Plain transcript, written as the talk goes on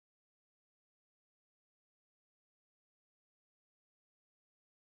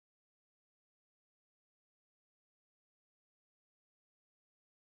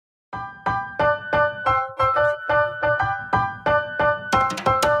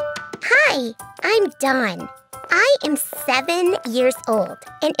Hi, I'm Dawn. I am 7 years old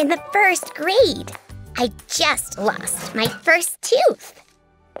and in the first grade. I just lost my first tooth.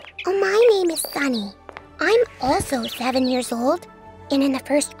 Oh, my name is Sunny. I'm also 7 years old and in the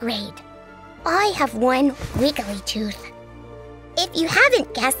first grade. I have one wiggly tooth. If you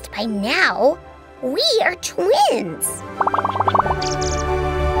haven't guessed by now, we are twins.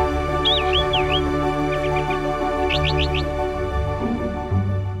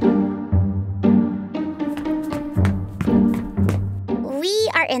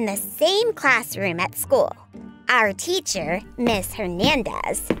 We are in the same classroom at school. Our teacher, Miss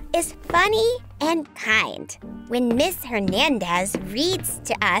Hernandez, is funny and kind. When Miss Hernandez reads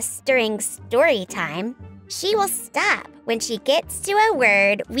to us during story time, she will stop when she gets to a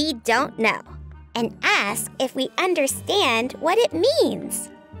word we don't know and ask if we understand what it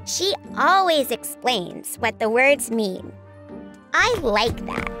means. She always explains what the words mean. I like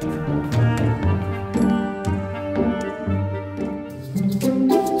that.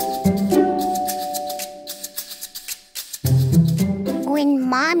 When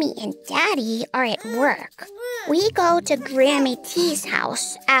Mommy and Daddy are at work, we go to Grammy T's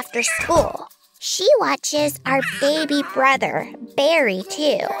house after school. She watches our baby brother, Barry,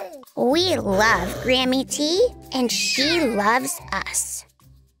 too. We love Grammy T, and she loves us.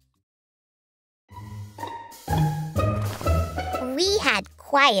 We had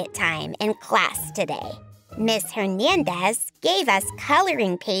quiet time in class today. Miss Hernandez gave us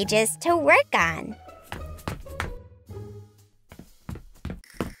coloring pages to work on.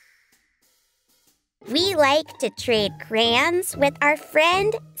 We like to trade crayons with our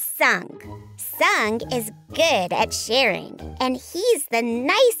friend Sung. Sung is good at sharing, and he's the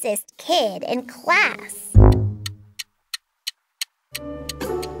nicest kid in class.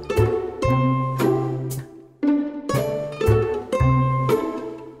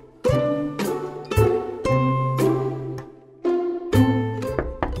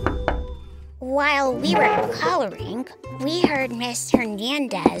 While we were coloring, we heard Miss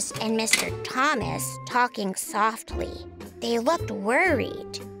Hernandez and Mr. Thomas talking softly. They looked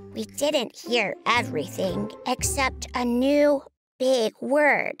worried. We didn't hear everything except a new big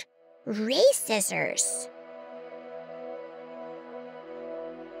word, racism.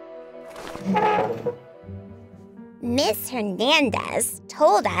 Miss Hernandez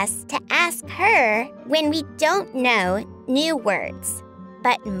told us to ask her when we don't know new words.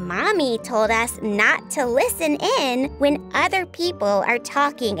 But Mommy told us not to listen in when other people are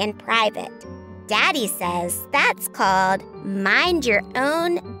talking in private. Daddy says that's called mind your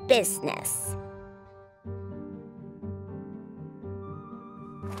own business.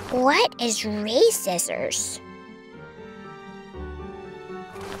 What is racism?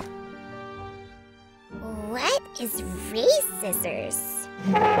 What is racism?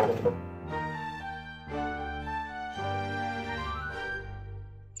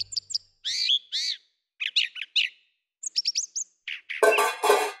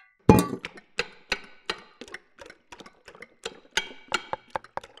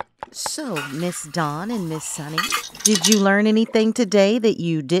 So, Miss Dawn and Miss Sunny, did you learn anything today that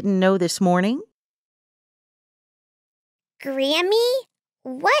you didn't know this morning? Grammy,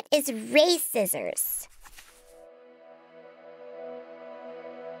 what is racism?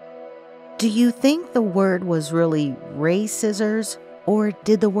 Do you think the word was really race scissors, or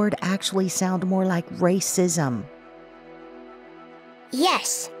did the word actually sound more like racism?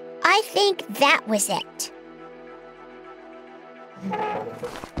 Yes, I think that was it.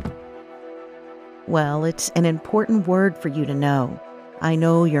 Well, it's an important word for you to know. I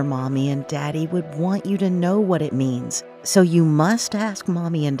know your mommy and daddy would want you to know what it means, so you must ask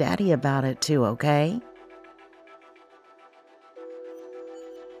mommy and daddy about it too, okay?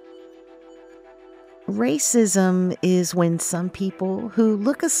 Racism is when some people who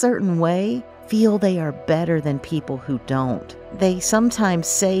look a certain way feel they are better than people who don't. They sometimes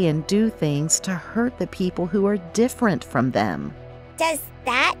say and do things to hurt the people who are different from them. Does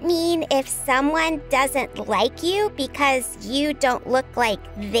that mean if someone doesn't like you because you don't look like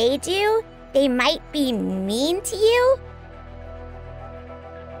they do, they might be mean to you?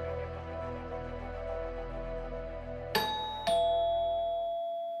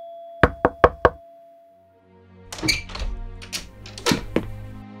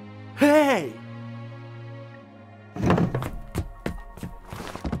 Hey!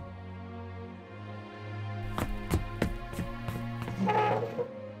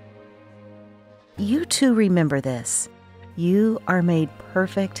 You too remember this. You are made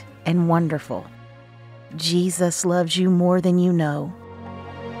perfect and wonderful. Jesus loves you more than you know.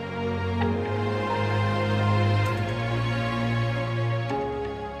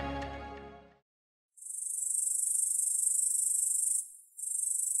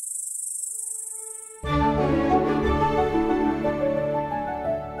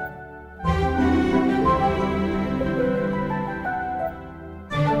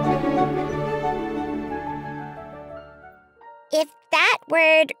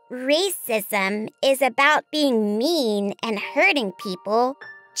 word racism is about being mean and hurting people,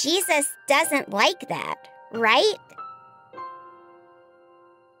 Jesus doesn't like that, right?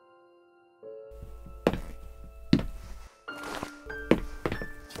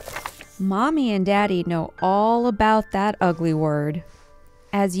 Mommy and Daddy know all about that ugly word.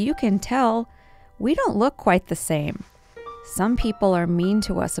 As you can tell, we don't look quite the same. Some people are mean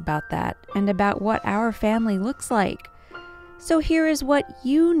to us about that and about what our family looks like. So here is what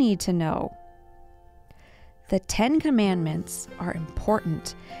you need to know. The 10 Commandments are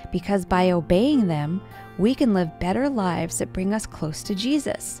important because by obeying them, we can live better lives that bring us close to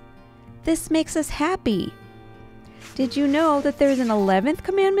Jesus. This makes us happy. Did you know that there's an 11th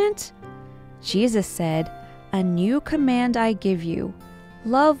commandment? Jesus said, "A new command I give you,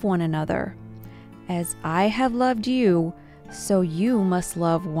 love one another. As I have loved you, so you must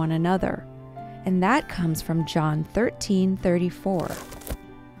love one another." And that comes from John 13:34.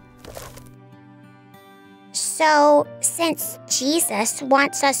 So, since Jesus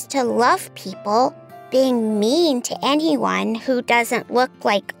wants us to love people, being mean to anyone who doesn't look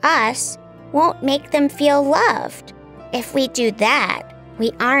like us won't make them feel loved. If we do that,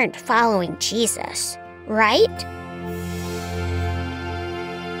 we aren't following Jesus, right?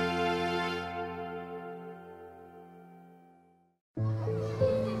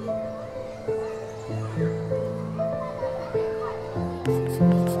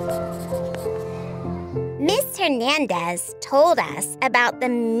 Miss Hernandez told us about the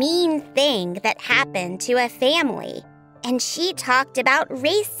mean thing that happened to a family, and she talked about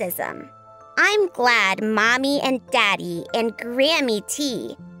racism. I'm glad Mommy and Daddy and Grammy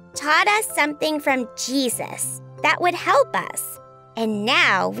T taught us something from Jesus that would help us. And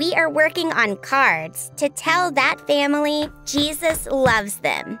now we are working on cards to tell that family Jesus loves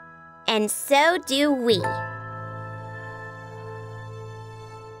them. And so do we.